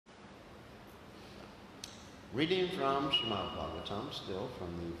Reading from Srimad Bhagavatam, still from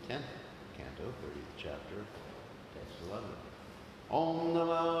the 10th canto, 30th chapter, text 11. Om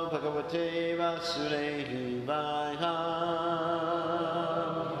Namo Bhagavate Vasudevaya.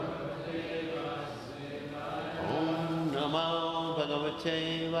 Om Namo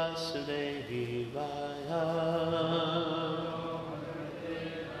Bhagavate Vasudevaya.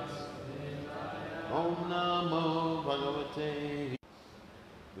 Om Namo Bhagavate,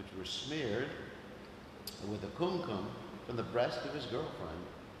 which were smeared with a kumkum from the breast of his girlfriend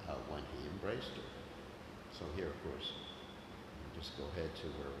when he embraced her. So here, of course, you just go ahead to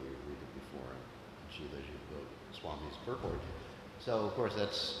where we read it before in Srila Jiva Swami's purport. So, of course,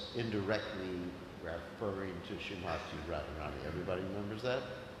 that's indirectly referring to Srimati Radharani. Everybody remembers that?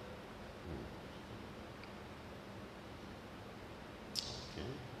 Okay.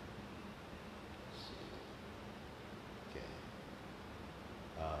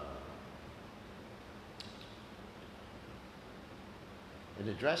 In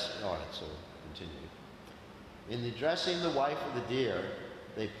addressing, all right, so continue. In addressing the wife of the deer,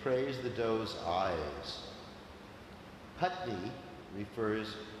 they praise the doe's eyes. Patni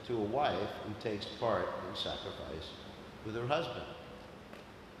refers to a wife who takes part in sacrifice with her husband.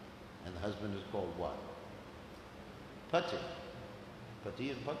 And the husband is called what? Pati. Pati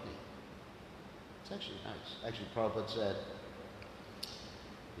and Patni. It's actually nice. Actually, Prabhupada said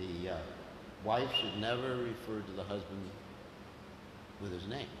the wife should never refer to the husband with his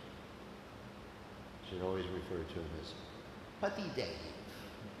name. Should always refer to him as Pati Dev.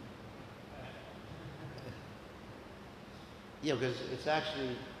 Yeah, because it's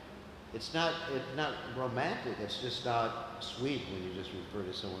actually, it's not romantic, it's just not sweet when you just refer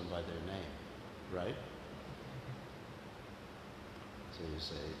to someone by their name, right? So you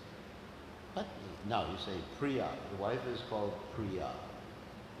say, Patni. No, you say Priya. The wife is called Priya,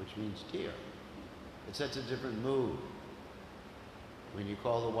 which means dear. It sets a different mood. When you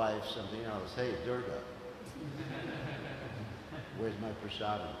call the wife something else, hey, Durga, where's my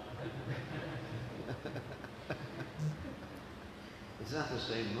prasadam? It's not the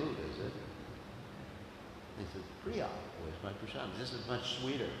same mood, is it? It says, Priya, where's my prasadam? This is much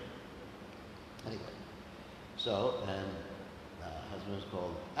sweeter. Anyway, so, and husband is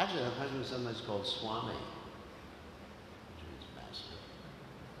called, actually, the husband is sometimes called Swami, which means master.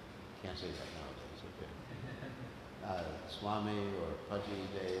 Can't say that nowadays, okay. Swami or Pati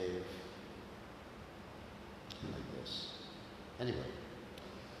Dev, like this. Anyway,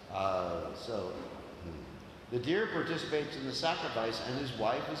 the deer participates in the sacrifice and his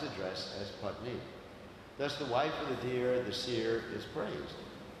wife is addressed as Patni. Thus the wife of the deer, the seer, is praised.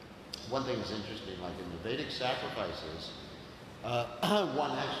 One thing is interesting, like in the Vedic sacrifices,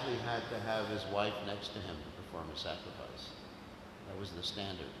 one actually had to have his wife next to him to perform a sacrifice. That was the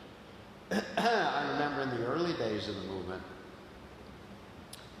standard. I remember in the early days of the movement,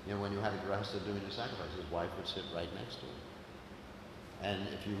 you know, when you had a grahastha doing a sacrifice, his wife would sit right next to him. And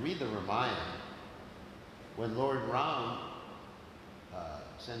if you read the Ramayana, when Lord Ram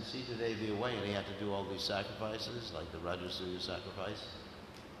sent Sita Devi away and he had to do all these sacrifices, like the Rajasuya sacrifice,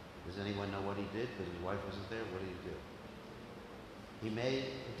 does anyone know what he did? Because his wife wasn't there, what did he do? He made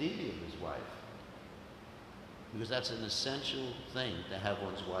a deity of his wife. Because that's an essential thing to have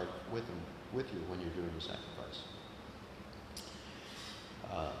one's wife with you when you're doing the sacrifice.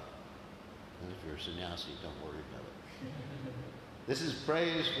 And if you're a sannyasi, don't worry about it. This is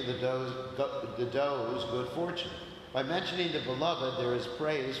praise for the doe's good fortune. By mentioning the beloved, there is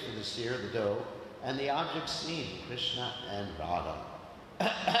praise for the seer, the doe, and the objects seen, Krishna and Radha.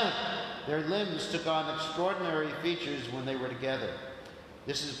 Their limbs took on extraordinary features when they were together.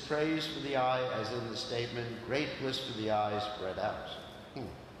 This is praise for the eye, as in the statement, great bliss for the eyes spread out.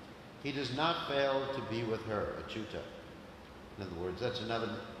 He does not fail to be with her, Achyuta. In other words, that's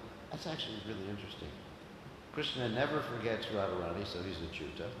actually really interesting. Krishna never forgets Radharani, so he's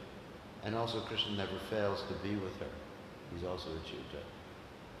Achyuta. And also Krishna never fails to be with her. He's also Achyuta.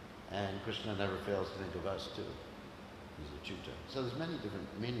 And Krishna never fails to think of us too. He's Achyuta. So there's many different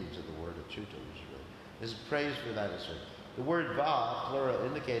meanings of the word Achyuta, usually. There's praise for that as well. The word va, plural,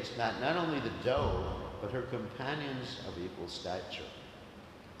 indicates that not only the doe, but her companions of equal stature.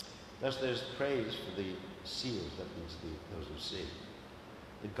 Thus there's praise for the seers, that means those who see.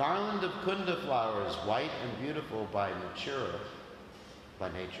 The garland of kunda flowers, white and beautiful by nature,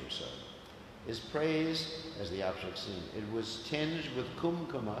 is praised as the object seen. It was tinged with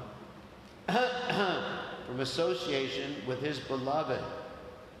kumkuma from association with his beloved.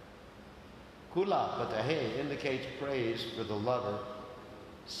 Kula patahe indicates praise for the lover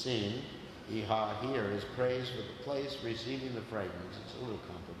seen. Iha here is praise for the place receiving the fragrance. It's a little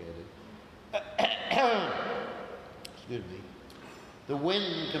complicated. excuse me, the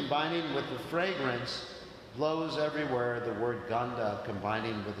wind combining with the fragrance blows everywhere. The word ganda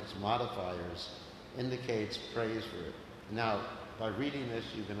combining with its modifiers indicates praise for it. Now, by reading this,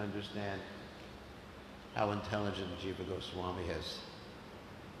 you can understand how intelligent Jiva Goswami is.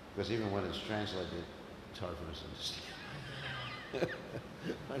 Because even when it's translated, it's hard for us to understand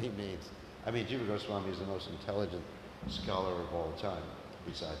what he means. I mean, Jiva Goswami is the most intelligent scholar of all time,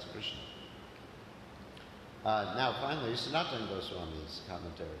 besides Krishna. Now, finally, Sanatana Goswami's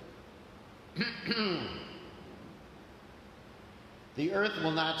commentary. The earth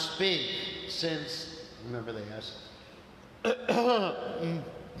will not speak since, remember they asked,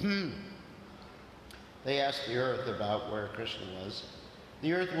 they asked the earth about where Krishna was.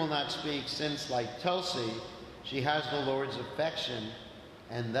 The earth will not speak since, like Tulsi, she has the Lord's affection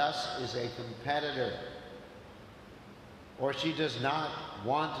and thus is a competitor. Or she does not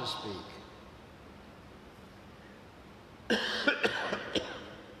want to speak.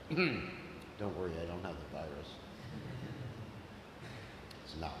 Don't worry, I don't have the virus.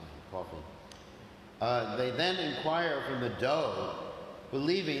 It's not my coughing. They then inquire from the doe,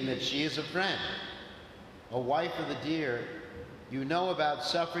 believing that she is a friend. O wife of the deer, you know about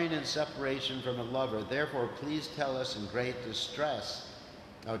suffering and separation from a lover. Therefore, please tell us in great distress.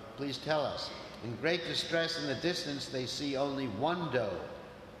 Oh, please tell us. In great distress in the distance, they see only one doe.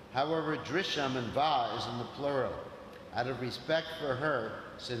 However, Drisham and Va is in the plural, out of respect for her,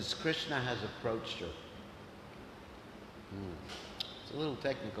 since Krishna has approached her. It's a little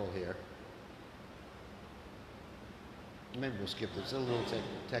technical here. Maybe we'll skip this. It's a little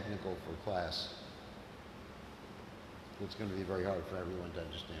technical for class. It's going to be very hard for everyone to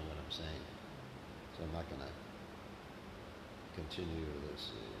understand what I'm saying. So I'm not going to continue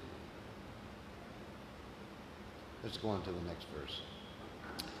this. Let's go on to the next verse.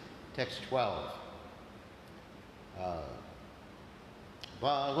 Text 12.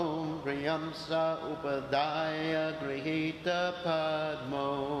 Bahum priyamsa upadaya grihita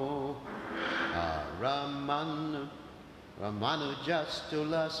padmo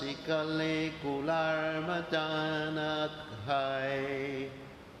Ramanujastulasikale kular madanadhai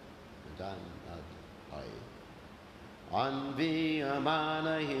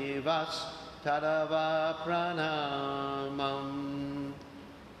Anviyamana hivas tadava pranamam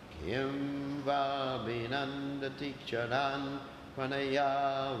Kim vabinandati charan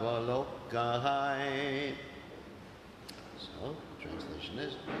pranayavalokkahai. So, the translation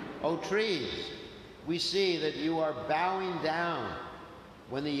is, O trees, we see that you are bowing down.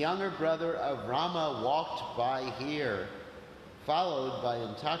 When the younger brother of Rama walked by here, followed by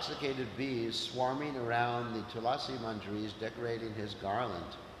intoxicated bees swarming around the Tulasi Manjaris decorating his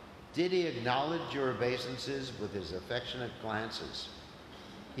garland, did he acknowledge your obeisances with his affectionate glances?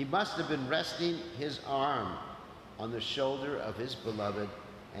 He must have been resting his arm on the shoulder of his beloved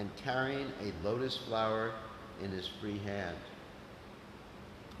and carrying a lotus flower in his free hand.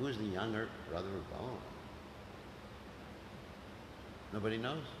 Who is the younger brother of Balaram? Nobody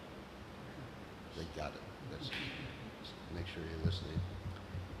knows? They got it. Let's make sure you're listening.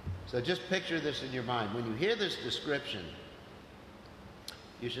 So just picture this in your mind. When you hear this description,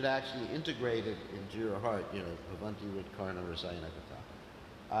 you should actually integrate it into your heart, Bhavanti Ritkarna Rasayana Katha.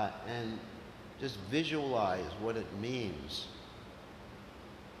 And just visualize what it means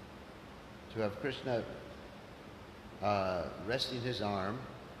to have Krishna resting his arm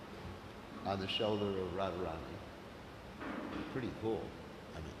on the shoulder of Radharani. Pretty cool.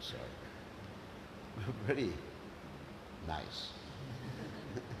 Pretty nice.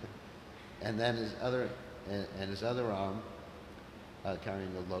 And then his other arm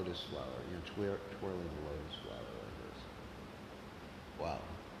carrying the lotus flower, twirling the lotus flower like this. Wow.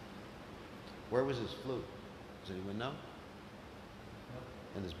 Where was his flute? Does anyone know?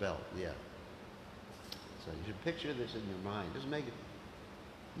 In his belt, yeah. So you should picture this in your mind. Just make it,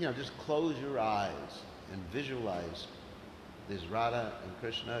 just close your eyes and visualize this Radha and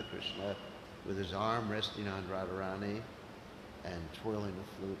Krishna with his arm resting on Radharani and twirling the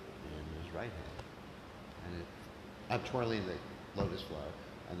flute in his right hand. And I'm twirling the lotus flower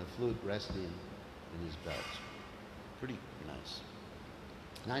and the flute resting in his belt. Pretty nice.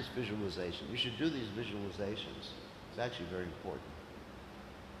 Nice visualization. You should do these visualizations. It's actually very important.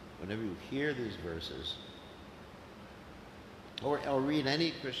 Whenever you hear these verses, or read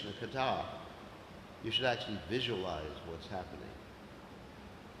any Krishna Katha, you should actually visualize what's happening.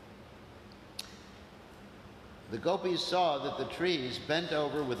 The gopis saw that the trees, bent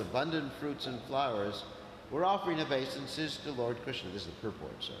over with abundant fruits and flowers, were offering obeisances to Lord Krishna. This is the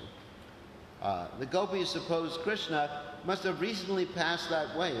purport, sorry. The gopis supposed Krishna must have recently passed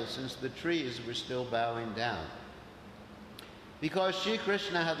that way, since the trees were still bowing down. because Shri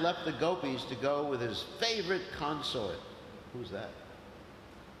Krishna had left the gopis to go with his favorite consort. Who's that?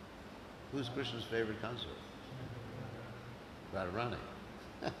 Who's Krishna's favorite consort? Radharani.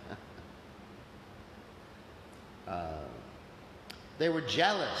 They were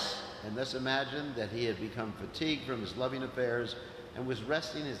jealous and thus imagined that he had become fatigued from his loving affairs and was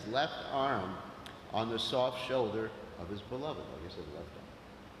resting his left arm on the soft shoulder of his beloved. Like I said, left arm.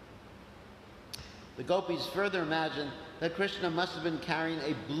 The gopis further imagined that Krishna must have been carrying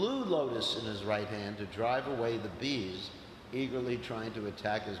a blue lotus in his right hand to drive away the bees eagerly trying to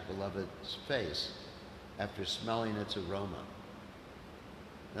attack his beloved's face after smelling its aroma.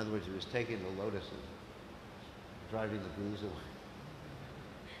 In other words, he was taking the lotus and driving the bees away.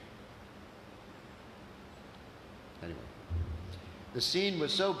 Anyway, the scene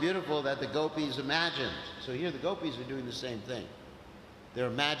was so beautiful that the gopis imagined. So here the gopis are doing the same thing. They're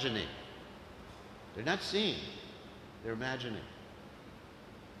imagining. They're not seeing. They're imagining.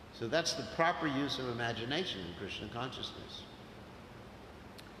 So that's the proper use of imagination in Krishna consciousness.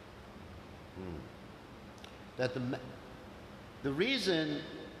 That the reason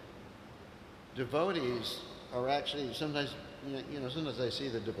devotees are actually sometimes, sometimes I see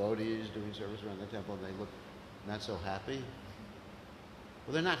the devotees doing service around the temple and they look not so happy.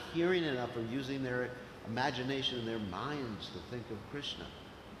 Well, they're not hearing enough or using their imagination and their minds to think of Krishna.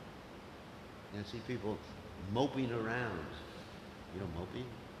 And I see people moping around. You know, moping?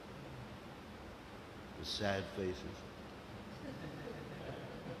 With sad faces.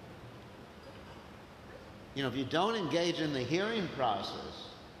 If you don't engage in the hearing process,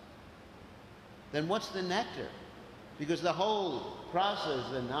 then what's the nectar? Because the whole process,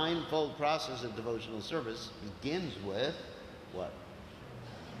 the ninefold process of devotional service, begins with what?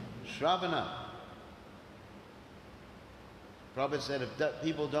 Shravana. Prabhupada said if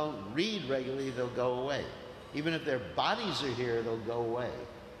people don't read regularly, they'll go away. Even if their bodies are here, they'll go away.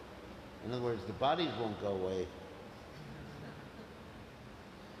 In other words, the bodies won't go away.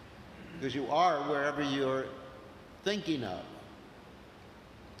 Because you are wherever you're thinking of.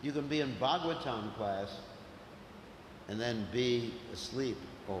 You can be in Bhagavatam class and then be asleep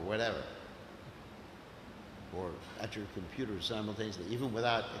or whatever. Or at your computer simultaneously, even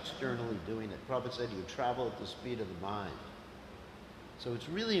without externally doing it. Prabhupada said you travel at the speed of the mind. So it's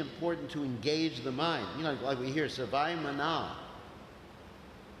really important to engage the mind. Like we hear, Savai Mana,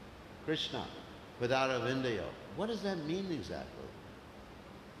 Krishna, Padara Vindayo. What does that mean exactly?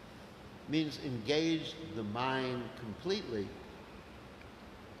 It means engage the mind completely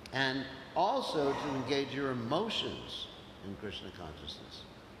and also to engage your emotions in Krishna consciousness.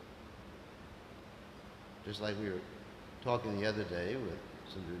 Just like we were talking the other day with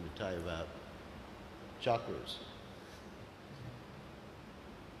Sundar Natai about chakras.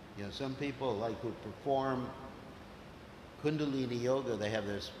 Some people who perform Kundalini yoga, they have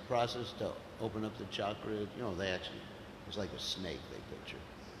this process to open up the chakra. It's like a snake they picture.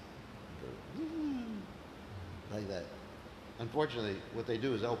 Like that. Unfortunately, what they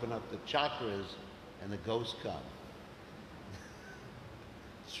do is open up the chakras and the ghosts come.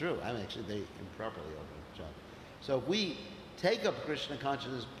 It's true. Actually, they improperly open up the chakras. So if we take up Krishna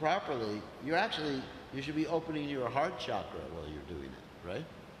consciousness properly, you should be opening your heart chakra while you're doing it, right?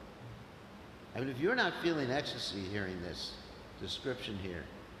 If you're not feeling ecstasy hearing this description here,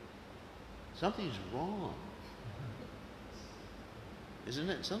 something's wrong. Isn't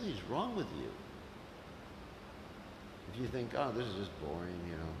it? Something's wrong with you. If you think, oh, this is just boring,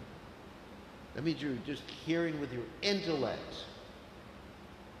 that means you're just hearing with your intellect.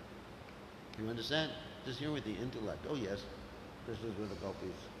 You understand? Just hearing with the intellect. Oh, yes, Krishna's with the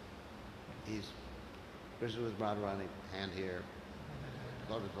gopis. Krishna with Radharani, hand here.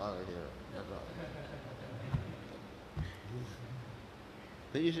 Lotus flower here. That's all.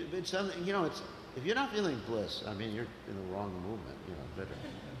 But it's something, if you're not feeling bliss, you're in the wrong movement,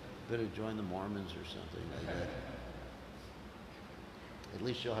 better join the Mormons or something like that. At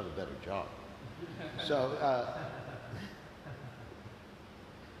least you'll have a better job. So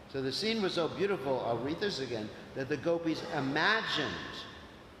the scene was so beautiful, I'll read this again, that the gopis imagined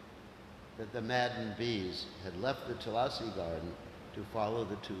that the maddened bees had left the Tulasi garden to follow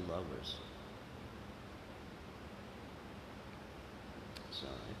the two lovers.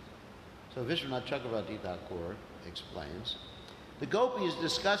 So Vishwanath Chakravarti Thakur explains, the gopis,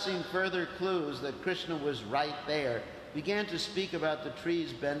 discussing further clues that Krishna was right there, began to speak about the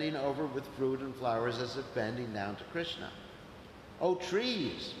trees bending over with fruit and flowers as if bending down to Krishna. O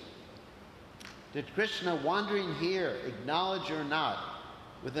trees, did Krishna wandering here acknowledge or not,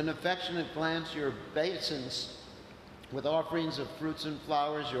 with an affectionate glance, your obeisance with offerings of fruits and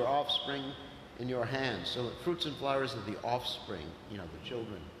flowers, your offspring in your hands. So fruits and flowers are the offspring, the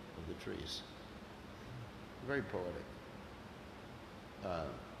children of the trees. Very poetic.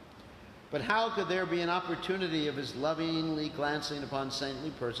 But how could there be an opportunity of his lovingly glancing upon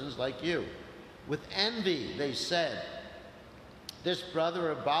saintly persons like you? With envy, they said, this brother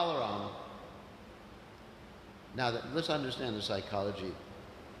of Balaram. Now, let's understand the psychology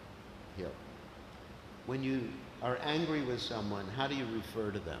here. When you are angry with someone, how do you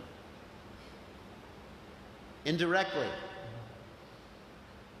refer to them? Indirectly.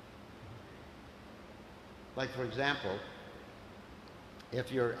 Like, for example,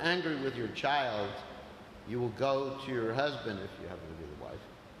 if you're angry with your child, you will go to your husband, if you happen to be the wife,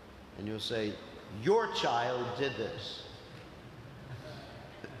 and you'll say, your child did this.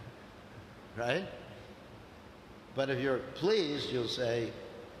 Right? But if you're pleased, you'll say,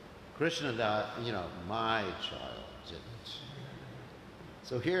 Krishna, my child did it.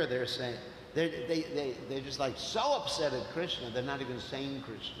 So here they're saying, they're just like so upset at Krishna, they're not even saying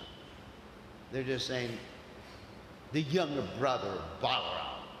Krishna. They're just saying, the younger brother of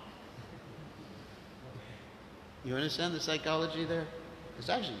Balaram. You understand the psychology there? It's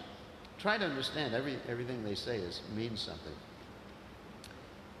actually, try to understand everything they say means something.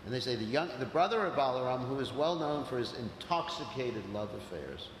 And they say the brother of Balaram, who is well known for his intoxicated love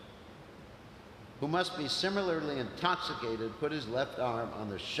affairs, who must be similarly intoxicated, put his left arm on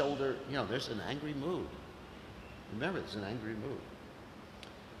the shoulder. There's an angry mood. Remember, it's an angry mood.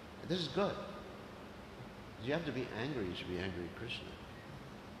 This is good. You have to be angry. You should be angry at Krishna.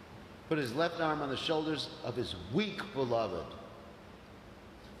 Put his left arm on the shoulders of his weak beloved,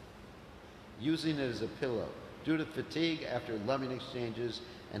 using it as a pillow, due to fatigue after loving exchanges,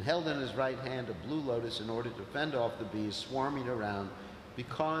 and held in his right hand a blue lotus in order to fend off the bees swarming around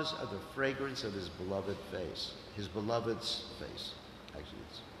because of the fragrance of his beloved face. His beloved's face. Actually,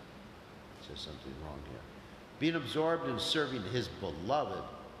 it says something wrong here. Being absorbed in serving his beloved,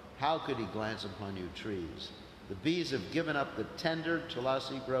 how could he glance upon you trees? The bees have given up the tender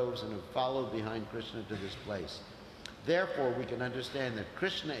Tulasi groves and have followed behind Krishna to this place. Therefore, we can understand that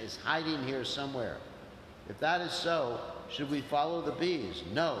Krishna is hiding here somewhere. If that is so, should we follow the bees?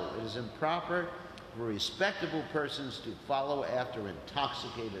 No, it is improper for respectable persons to follow after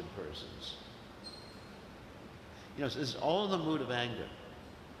intoxicated persons. So this is all in the mood of anger.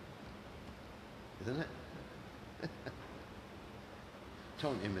 Isn't it?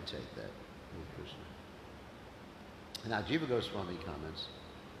 Don't imitate that with Krishna. Now, Jiva Goswami comments.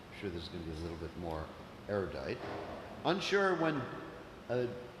 I'm sure this is going to be a little bit more erudite. Unsure when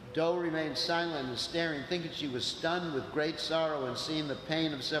doe remained silent and staring, thinking she was stunned with great sorrow and seeing the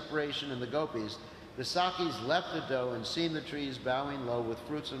pain of separation in the gopis, the Sakis left the doe and seeing the trees bowing low with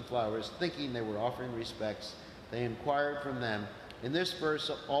fruits and flowers, thinking they were offering respects, they inquired from them. In this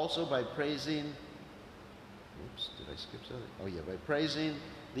verse, also by praising, did I skip something? Oh yeah, by praising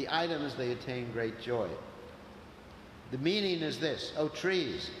the items they attain great joy. The meaning is this: O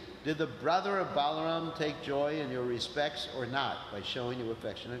trees, did the brother of Balaram take joy in your respects or not by showing you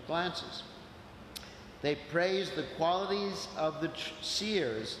affectionate glances? They praised the qualities of the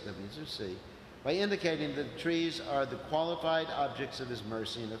seers, that means to see, by indicating that the trees are the qualified objects of his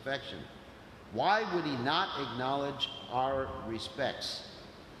mercy and affection. Why would he not acknowledge our respects?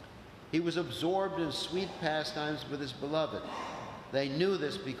 He was absorbed in sweet pastimes with his beloved. They knew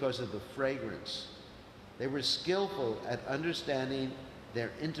this because of the fragrance. They were skillful at understanding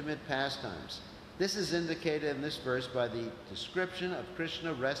their intimate pastimes. This is indicated in this verse by the description of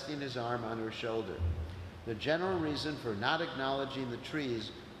Krishna resting his arm on her shoulder. The general reason for not acknowledging the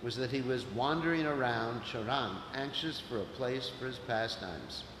trees was that he was wandering around Charan, anxious for a place for his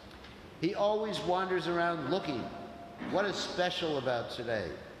pastimes. He always wanders around looking. What is special about today?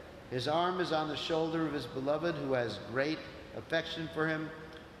 His arm is on the shoulder of his beloved, who has great affection for him.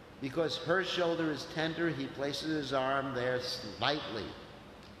 Because her shoulder is tender, he places his arm there lightly.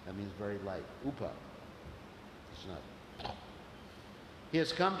 That means very light. Upa. It's not. He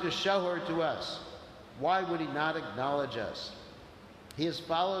has come to show her to us. Why would he not acknowledge us? He is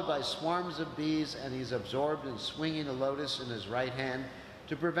followed by swarms of bees, and he's absorbed in swinging a lotus in his right hand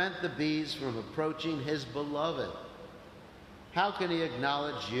to prevent the bees from approaching his beloved. How can he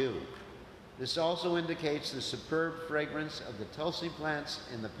acknowledge you? This also indicates the superb fragrance of the tulsi plants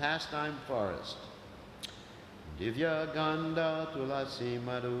in the pastime forest. Divya ganda tulasi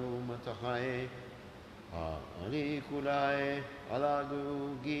maru matahai ani kulai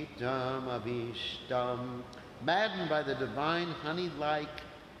alagu gitam avishtam. Maddened by the divine honey-like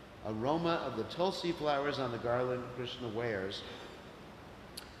aroma of the tulsi flowers on the garland Krishna wears,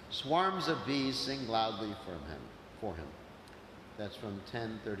 swarms of bees sing loudly for him. That's from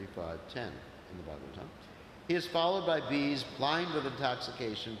 10:35:10. in the Bhagavatam. He is followed by bees, blind with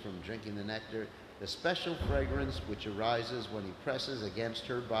intoxication from drinking the nectar. The special fragrance which arises when he presses against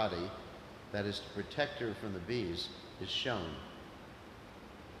her body, that is to protect her from the bees, is shown.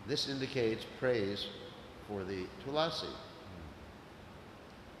 This indicates praise for the tulasi.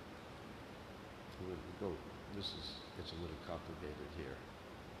 It's a little complicated here.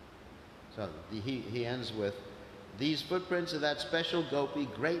 So he ends with, these footprints of that special gopi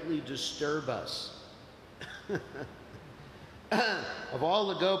greatly disturb us. Of all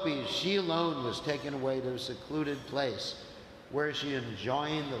the gopis, she alone was taken away to a secluded place where she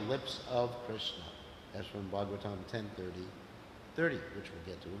enjoying the lips of Krishna. That's from Bhagavatam 10:30, which we'll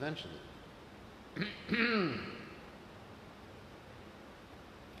get to eventually.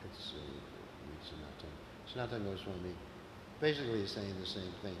 It's Sanatana Goswami. Basically, he's saying the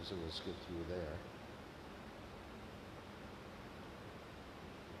same thing, so we'll skip through there.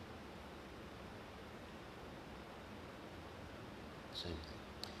 Same thing.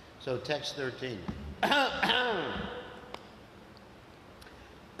 So text 13. All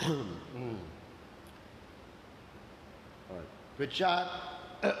right. Pritchard.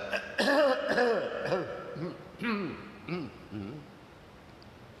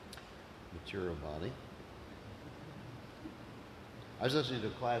 Material body. I was listening to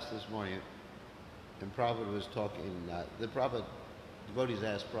a class this morning, and Prabhupada was talking. Devotees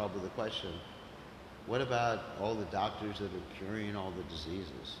asked Prabhupada the question, what about all the doctors that are curing all the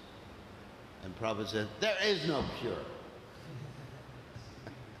diseases? And Prabhupada said, there is no cure.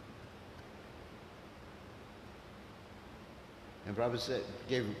 And Prabhupada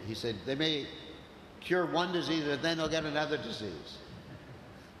said, they may cure one disease, and then they'll get another disease.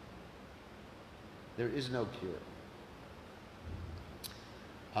 There is no cure.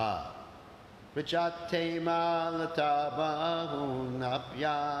 Prichatema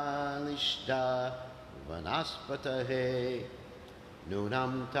latabahunapyalishta vanaspatahe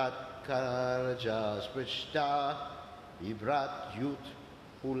nunam tatkaraja sprishta vibrat yut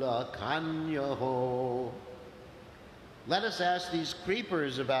ulakanyaho. Let us ask these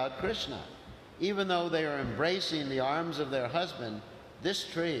creepers about Krishna. Even though they are embracing the arms of their husband, this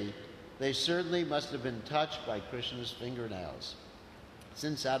tree, they certainly must have been touched by Krishna's fingernails,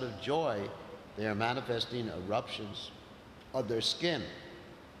 since out of joy they are manifesting eruptions of their skin.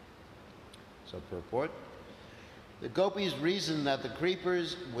 So purport. The gopis reasoned that the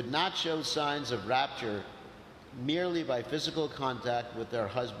creepers would not show signs of rapture merely by physical contact with their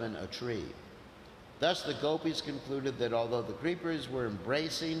husband, a tree. Thus the gopis concluded that although the creepers were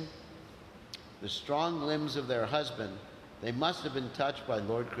embracing the strong limbs of their husband, they must have been touched by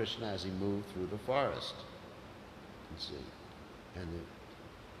Lord Krishna as he moved through the forest. Let's see. And the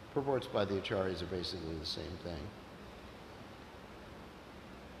purports by the acharyas are basically the same thing.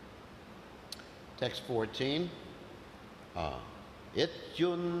 Text 14.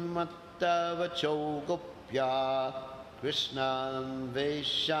 Ityunmattavacho gopya Krishnam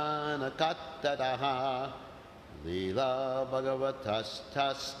Veshana Kattadaha Lila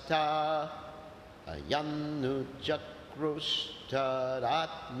Bhagavatastasta Ayanu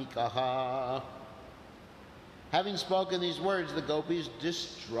Chakrushtaratmikaha. Having spoken these words, the gopis,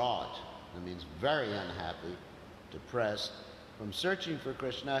 distraught, that means very unhappy, depressed, from searching for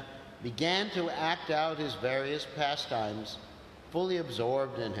Krishna, began to act out his various pastimes, fully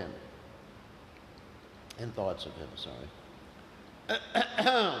absorbed in him, in thoughts of him,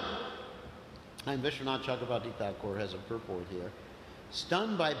 And Vishwanath Chakravarti Thakur has a purport here.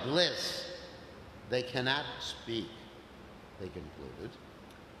 Stunned by bliss, they cannot speak, they concluded.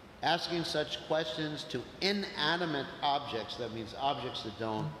 Asking such questions to inanimate objects, that means objects that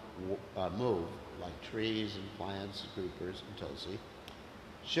don't move, like trees and plants, creepers and tulsi,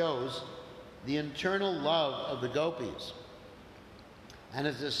 shows the internal love of the gopis and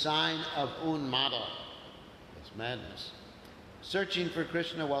is a sign of unmada, it's madness. Searching for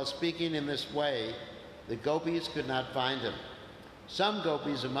Krishna while speaking in this way, the gopis could not find him. Some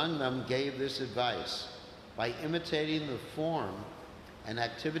gopis among them gave this advice: by imitating the form and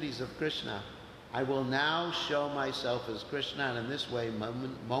activities of Krishna, I will now show myself as Krishna, and in this way,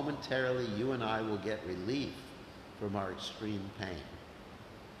 momentarily, you and I will get relief from our extreme pain.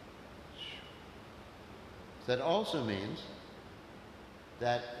 That also means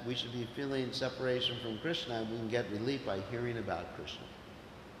that we should be feeling separation from Krishna, and we can get relief by hearing about Krishna.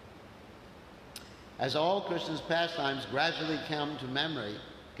 As all Krishna's pastimes gradually came to memory,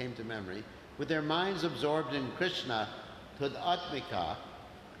 with their minds absorbed in Krishna, Tadatmika,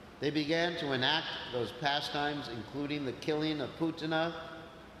 they began to enact those pastimes, including the killing of Putana.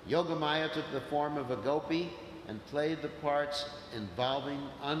 Yogamaya took the form of a gopi, and played the parts involving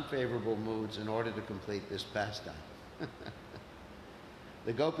unfavorable moods in order to complete this pastime.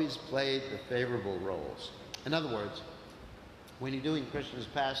 The gopis played the favorable roles. In other words, when you're doing Krishna's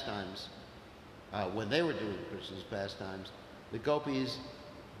pastimes, when they were doing Krishna's pastimes, the gopis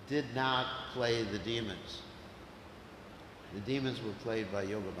did not play the demons. The demons were played by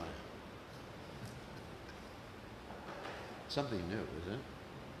Yogamaya. Something new, isn't it?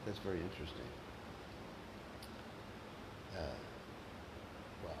 That's very interesting.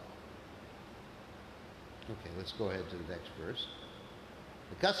 Wow. Okay, let's go ahead to the next verse.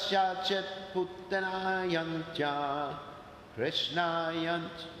 Kasyachit puttanayancha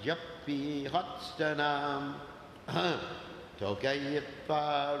krishnayant japi hatstanam tokayit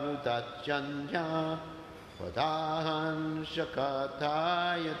parudachanya padahan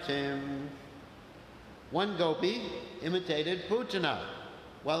shakatayatim. One gopi imitated Putana,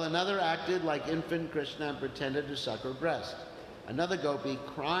 while another acted like infant Krishna and pretended to suck her breast. Another gopi,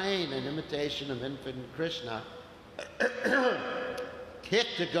 crying in imitation of infant Krishna,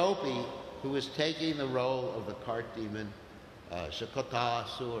 kicked a gopi who was taking the role of the cart demon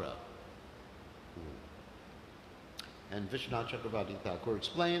Shakatasura. And Vishwanath Chakravarti Thakur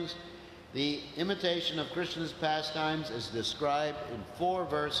explains, the imitation of Krishna's pastimes is described in 4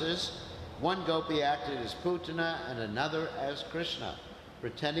 verses. One gopi acted as Putana and another as Krishna,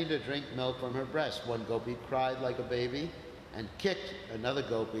 pretending to drink milk from her breast. One gopi cried like a baby and kicked another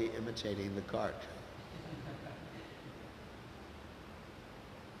gopi imitating the cart.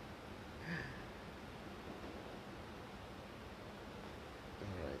 All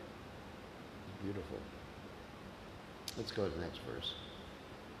right. Beautiful. Let's go to the next verse.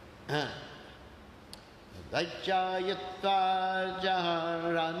 Daityayatva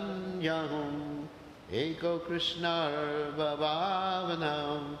jaharanyam eko krishnar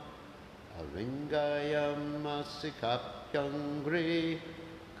bhavanam aringayam asikapyangri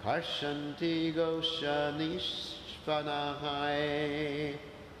karshanti goshanishvanahai.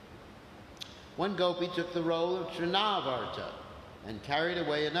 One gopi took the role of Trinavarta and carried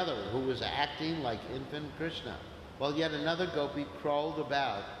away another who was acting like infant Krishna, while yet another gopi crawled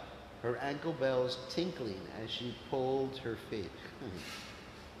about, her ankle bells tinkling as she pulled her feet.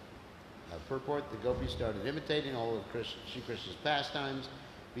 Purport, the gopi started imitating all of Sri Krishna's pastimes,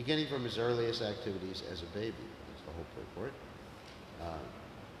 beginning from his earliest activities as a baby. That's the whole purport.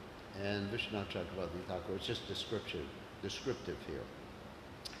 And Vishwanath Chakravarti Thakur, it's just descriptive here.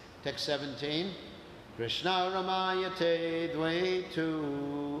 Text 17, Krishna Ramayate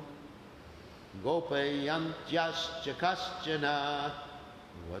Dvaitu Gopayantyascha kaschana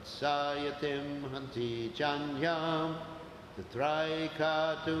Vatsayatim hanti chanyam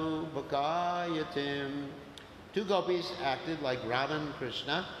tatraikatu bhakayatim. 2 gopis acted like Radha and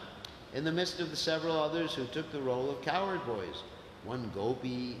Krishna in the midst of the several others who took the role of coward boys. One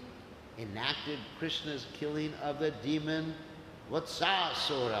gopi enacted Krishna's killing of the demon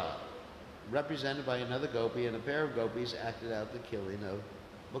Vatsasura, represented by another gopi, and a pair of gopis acted out the killing of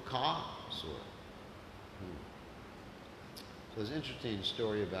Bakasura. So there's an interesting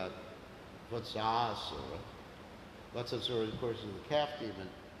story about Vatsasura. Vatsasura, of course, is the calf demon.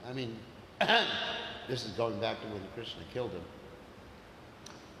 I mean, this is going back to when Krishna killed him.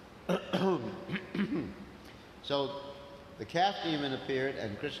 So the calf demon appeared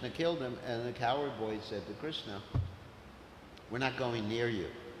and Krishna killed him, and the coward boy said to Krishna, "We're not going near you."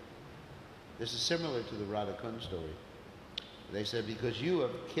 This is similar to the Radha Kund story. They said, because you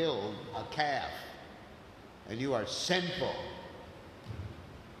have killed a calf and you are sinful,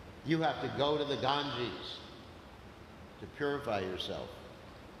 you have to go to the Ganges to purify yourself.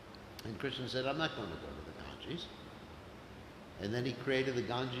 And Krishna said, I'm not going to go to the Ganges. And then he created the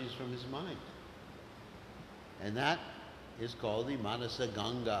Ganges from his mind. And that is called the Manasa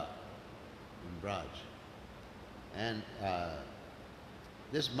Ganga in Braj. And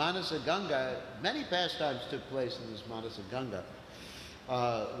this Manasa Ganga, many pastimes took place in this Manasa Ganga.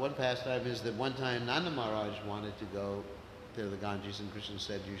 One pastime is that one time Nanda Maharaj wanted to go to the Ganges, and Krishna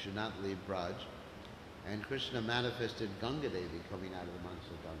said, you should not leave Braj. And Krishna manifested Ganga Devi coming out of the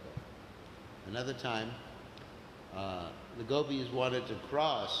Manasa Ganga. Another time, the gopis wanted to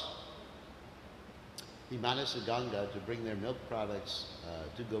cross the Manasa Ganga to bring their milk products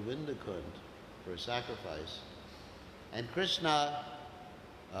to Govinda Kund for a sacrifice. And Krishna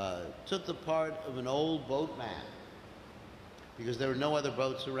took the part of an old boatman because there were no other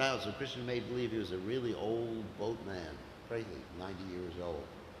boats around. So Krishna made believe he was a really old boatman, probably 90 years old.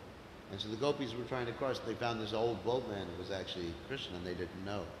 And so the gopis were trying to cross. They found this old boatman who was actually Krishna, and they didn't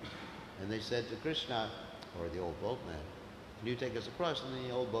know. And they said to Krishna, or the old boatman, can you take us across? And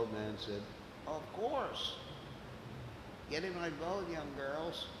the old boatman said, of course. get in my boat, young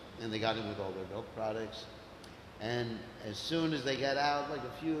girls. And they got in with all their milk products. And as soon as they got out, like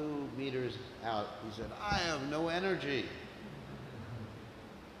a few meters out, he said, I have no energy.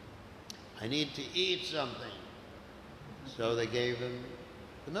 I need to eat something. So they gave him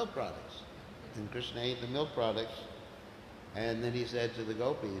the milk products. And Krishna ate the milk products. And then he said to the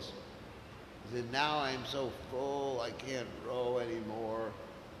gopis, he said, now I'm so full, I can't row anymore.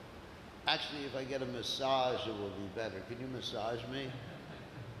 Actually, if I get a massage, it will be better. Can you massage me?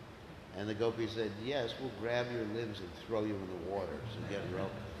 And the gopis said, yes, we'll grab your limbs and throw you in the water. So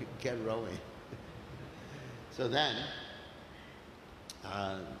get rowing. So then,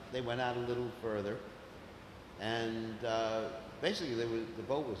 they went out a little further, and basically the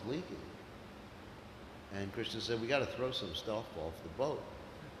boat was leaking. And Krishna said, we got to throw some stuff off the boat.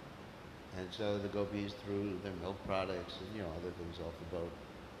 And so the gopis threw their milk products and other things off the boat.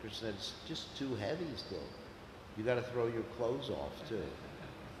 Krishna said, it's just too heavy still. You got to throw your clothes off too.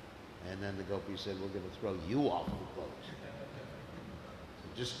 And then the gopis said, we're going to throw you off the boat. So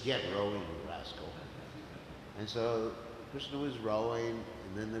just get rowing, you rascal. And so Krishna was rowing,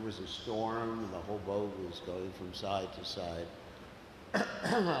 and then there was a storm, and the whole boat was going from side to side.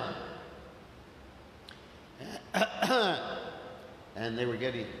 And they were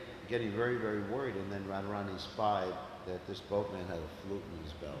getting very, very worried, and then Radharani spied that this boatman had a flute in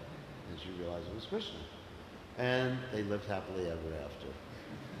his belt, and she realized it was Krishna. And they lived happily ever after.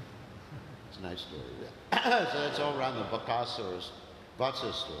 It's a nice story. So that's all around the Vatsa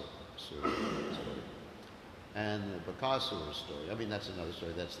story. And the Bakasura story. I mean, that's another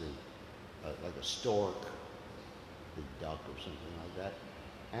story. That's the like a stork, the duck or something like that.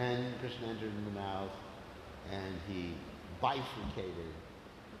 And Krishna entered in the mouth, and he bifurcated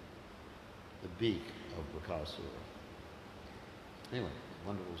the beak of Bakasura. Anyway,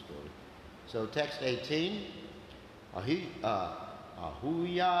 wonderful story. So text 18.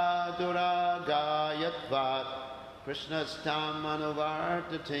 Ahuya duragayatvat Krishnastam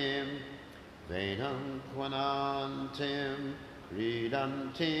anuvartatim Venam kvanantim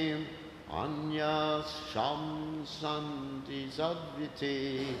kridantim anyas shamsanti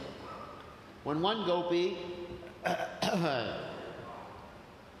sadviti. When one gopi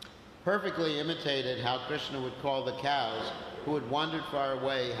perfectly imitated how Krishna would call the cows who had wandered far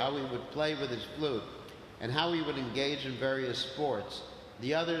away, how he would play with his flute, and how he would engage in various sports,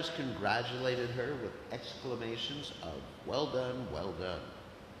 the others congratulated her with exclamations of, well done, well done.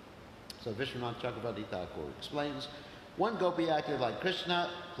 So Vishwanath Chakravarti Thakur explains, one gopi acted like Krishna,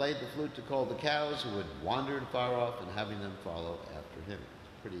 played the flute to call the cows who had wandered far off, and having them follow after him.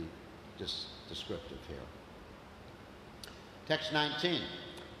 It's pretty just descriptive here. Text 19.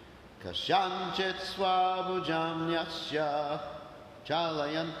 Kashanchit swabhujam yasya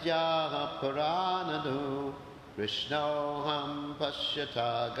chalayantya puranadu Krishnoham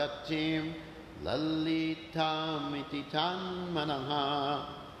pashyata gatim lalitam iti tanmanaha.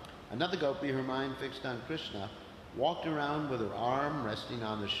 Another gopi, her mind fixed on Krishna, walked around with her arm resting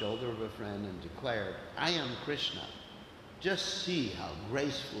on the shoulder of a friend and declared, I am Krishna. Just see how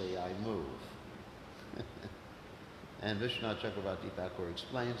gracefully I move. And Vishwanath Chakravarti Thakur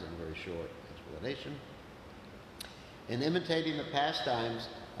explains in a very short explanation. In imitating the pastimes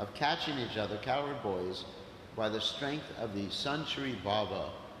of catching each other, cowherd boys, by the strength of the Sanchari Bhava.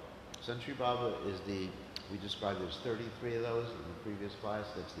 Sanchari Bhava is we described there's 33 of those in the previous class.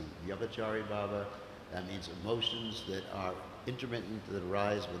 That's the Vyabhachari Bhava. That means emotions that are intermittent, that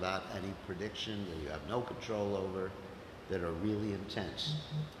arise without any prediction, that you have no control over, that are really intense.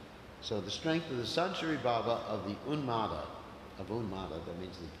 So the strength of the Sanchari Bhava of the Unmada, that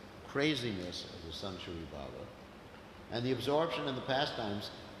means the craziness of the Sanchari Bhava, and the absorption in the pastimes,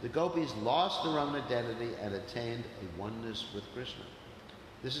 the gopis lost their own identity and attained a oneness with Krishna.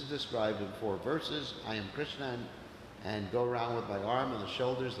 This is described in 4 verses. I am Krishna and go around with my arm on the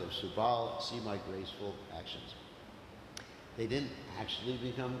shoulders of Subal, see my graceful actions. They didn't actually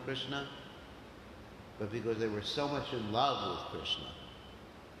become Krishna, but because they were so much in love with Krishna,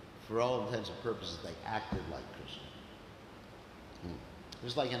 for all intents and purposes, they acted like Krishna. It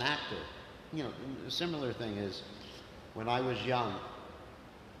was like an actor. A similar thing is, when I was young,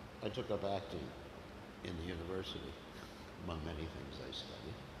 I took up acting in the university, among many things I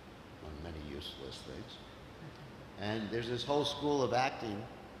studied, among many useless things. And there's this whole school of acting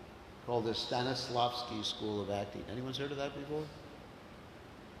called the Stanislavski School of Acting. Anyone's heard of that before?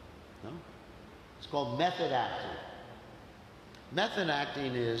 No? It's called method acting. Method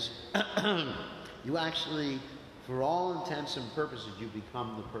acting is you actually, for all intents and purposes, you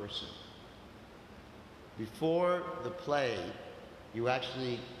become the person. Before the play, you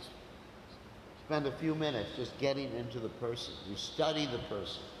actually spend a few minutes just getting into the person. You study the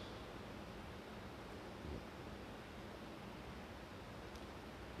person.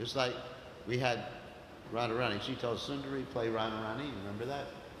 Just like we had Radharani. She told Sundari, play Radharani. You remember that?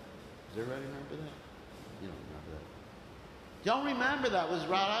 Does everybody remember that? You don't remember that. Don't remember that was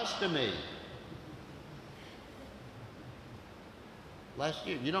Radhastami. Last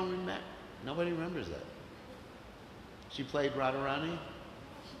year. You don't remember? Nobody remembers that. She played Radharani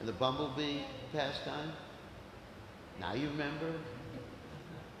in the bumblebee pastime. Now you remember?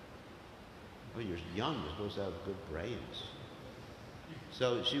 Well, you're young. You're supposed to have good brains.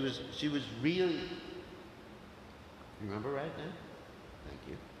 So she was really. You remember right now? Thank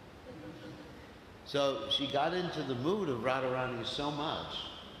you. So she got into the mood of Radharani so much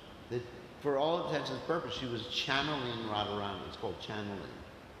that for all intents and purposes, she was channeling Radharani. It's called channeling.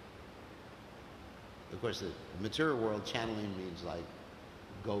 Of course, the material world, channeling means like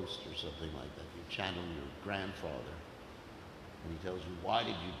ghost or something like that. You channel your grandfather, and he tells you, why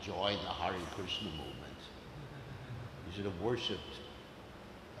did you join the Hare Krishna movement? You should have worshipped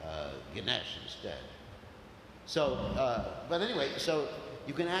Ganesh instead. So, but anyway, so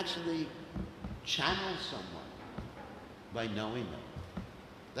you can actually channel someone by knowing them.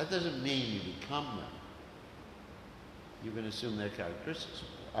 That doesn't mean you become them. You can assume their characteristics.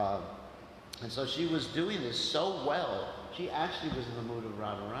 And so she was doing this so well, she actually was in the mood of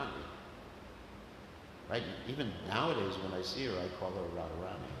Radharani. Right? Even nowadays when I see her, I call her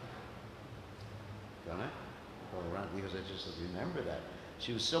Radharani. Don't I? I call her Radharani because I just remember that.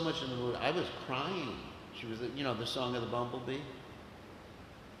 She was so much in the mood. I was crying. She was, you know, the song of the bumblebee?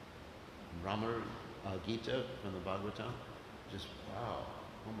 Rama Gita from the Bhagavatam. Just, wow.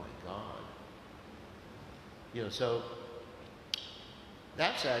 Oh my God. You know, so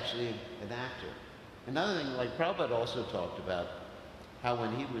that's actually an actor. Another thing, like Prabhupada also talked about how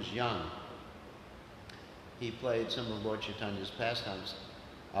when he was young, he played some of Lord Chaitanya's pastimes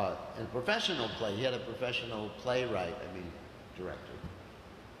in a professional play. He had a professional playwright,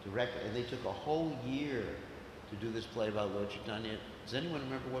 director, and they took a whole year to do this play about Lord Chaitanya. Does anyone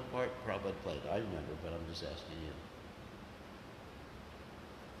remember what part Prabhupada played? I remember, but I'm just asking you.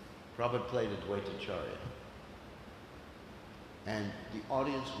 Prabhupada played Advaitacharya. And the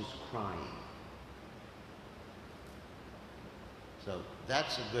audience was crying. So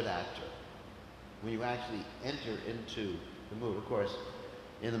that's a good actor. When you actually enter into the mood. Of course,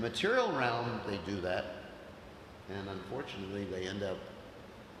 in the material realm, they do that. And unfortunately, they end up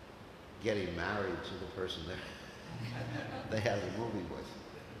getting married to the person that they have the movie with.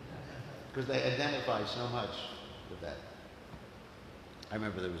 Because they identify so much with that. I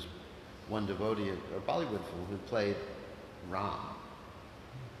remember there was one devotee, a Bollywood film, who played Ram.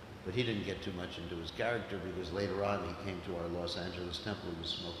 But he didn't get too much into his character because later on he came to our Los Angeles temple and was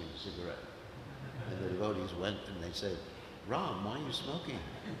smoking a cigarette. And the devotees went and they said, Ram, why are you smoking?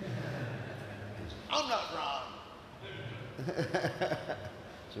 He said, I'm not Ram!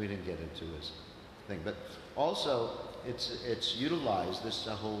 So he didn't get into his thing. But also, it's utilized, this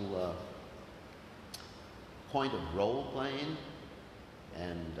whole point of role-playing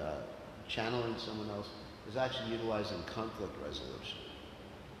and channeling someone else is actually utilized in conflict resolution.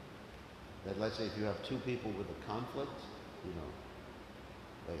 That let's say if you have two people with a conflict, you know,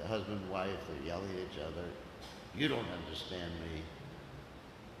 like a husband and wife, they're yelling at each other, you don't understand me.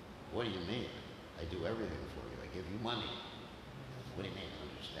 What do you mean? I do everything for you. I give you money. What do you mean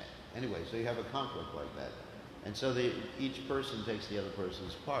understand? Anyway, so you have a conflict like that. And so each person takes the other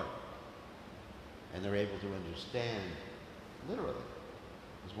person's part. And they're able to understand, literally.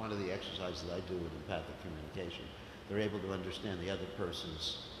 It's one of the exercises I do with empathic communication. They're able to understand the other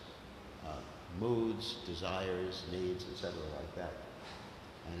person's moods, desires, needs, etc., like that.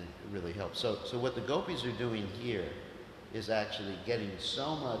 And it really helps. So what the gopis are doing here is actually getting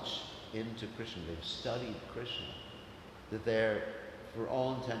so much into Krishna. They've studied Krishna that they're, for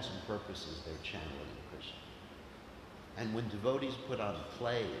all intents and purposes, they're channeling Krishna. And when devotees put on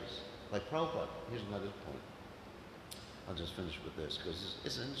plays, like Prabhupada, here's another point. I'll just finish with this because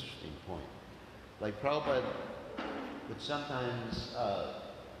it's an interesting point. Like Prabhupada would sometimes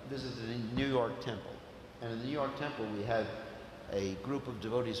visit the New York Temple. And in the New York Temple, we had a group of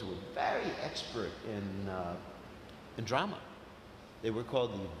devotees who were very expert in drama. They were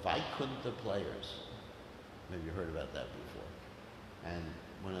called the Vaikuntha Players. Maybe you heard about that before. And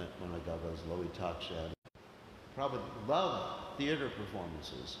one of the guys, Lohi Taksha, Prabhupada loved theater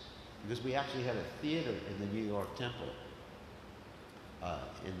performances because we actually had a theater in the New York Temple,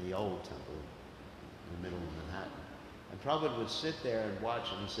 in the old temple, in the middle of Manhattan. And Prabhupada would sit there and watch,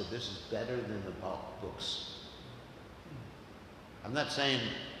 and he said, this is better than the books. I'm not saying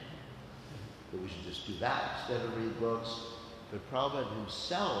that we should just do that instead of read books. But Prabhupada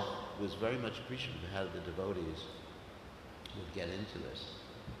himself was very much appreciative of how the devotees would get into this.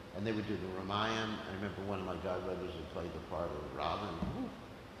 And they would do the Ramayana. I remember one of my godbrothers who played the part of Ravan.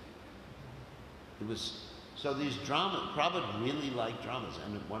 It was, so these dramas, Prabhupada really liked dramas.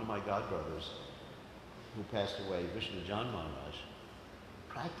 And one of my godbrothers, who passed away, Vishnu John Maharaj,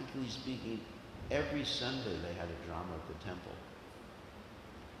 practically speaking, every Sunday they had a drama at the temple.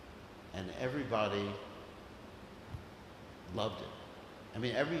 And everybody loved it. I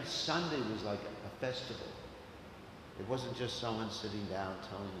mean, every Sunday was like a festival. It wasn't just someone sitting down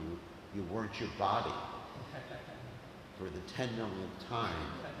telling you you weren't your body for the 10 millionth time.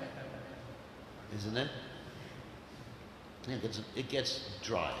 Isn't it? It gets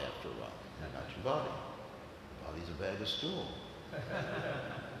dry after a while. You're not your body. Your body's a bag of stool.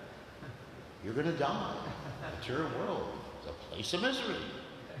 You're going to die. Material world is a place of misery.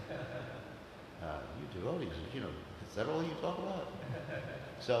 You devotees, is that all you talk about?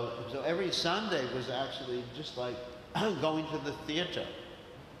 So every Sunday was actually just like going to the theater.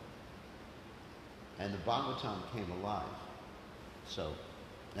 And the Bhagavatam came alive. So,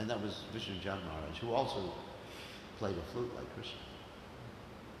 and that was Vishnu John Maharaj, who also played a flute like Krishna.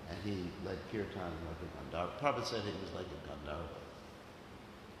 And he led kirtan like a Gandharva. Prabhupada said he was like a Gandharva.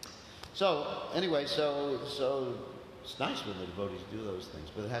 So, anyway, so it's nice when the devotees do those things,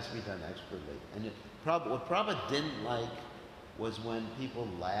 but it has to be done expertly. And what Prabhupada didn't like was when people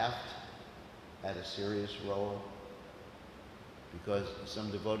laughed at a serious role because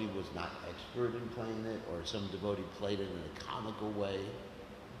some devotee was not expert in playing it, or some devotee played it in a comical way.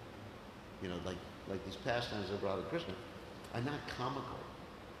 Like these pastimes of Radha Krishna are not comical.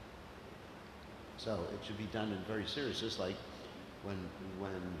 So it should be done in very serious, just like when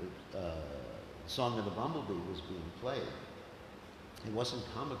the Song of the Bumblebee was being played. It wasn't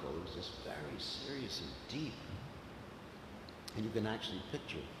comical, it was just very serious and deep. And you can actually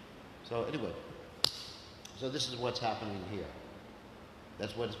picture it. So anyway, so this is what's happening here.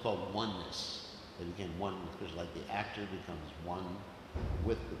 That's what is called oneness. They became one with Krishna, like the actor becomes one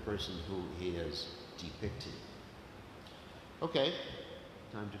with the person who he is depicting. Okay,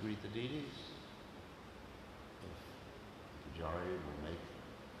 time to greet the deities. If Pujari will make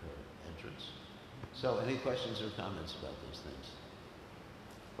her entrance. So, any questions or comments about these things?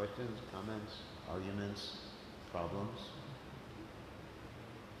 Questions, comments, arguments, problems?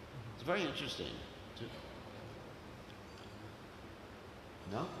 It's very interesting.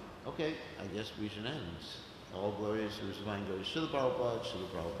 No? Okay, I guess we should end. All glories to His divine glory. Srila Prabhupada, Srila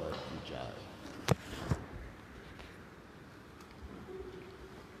Prabhupada, Ki Jai.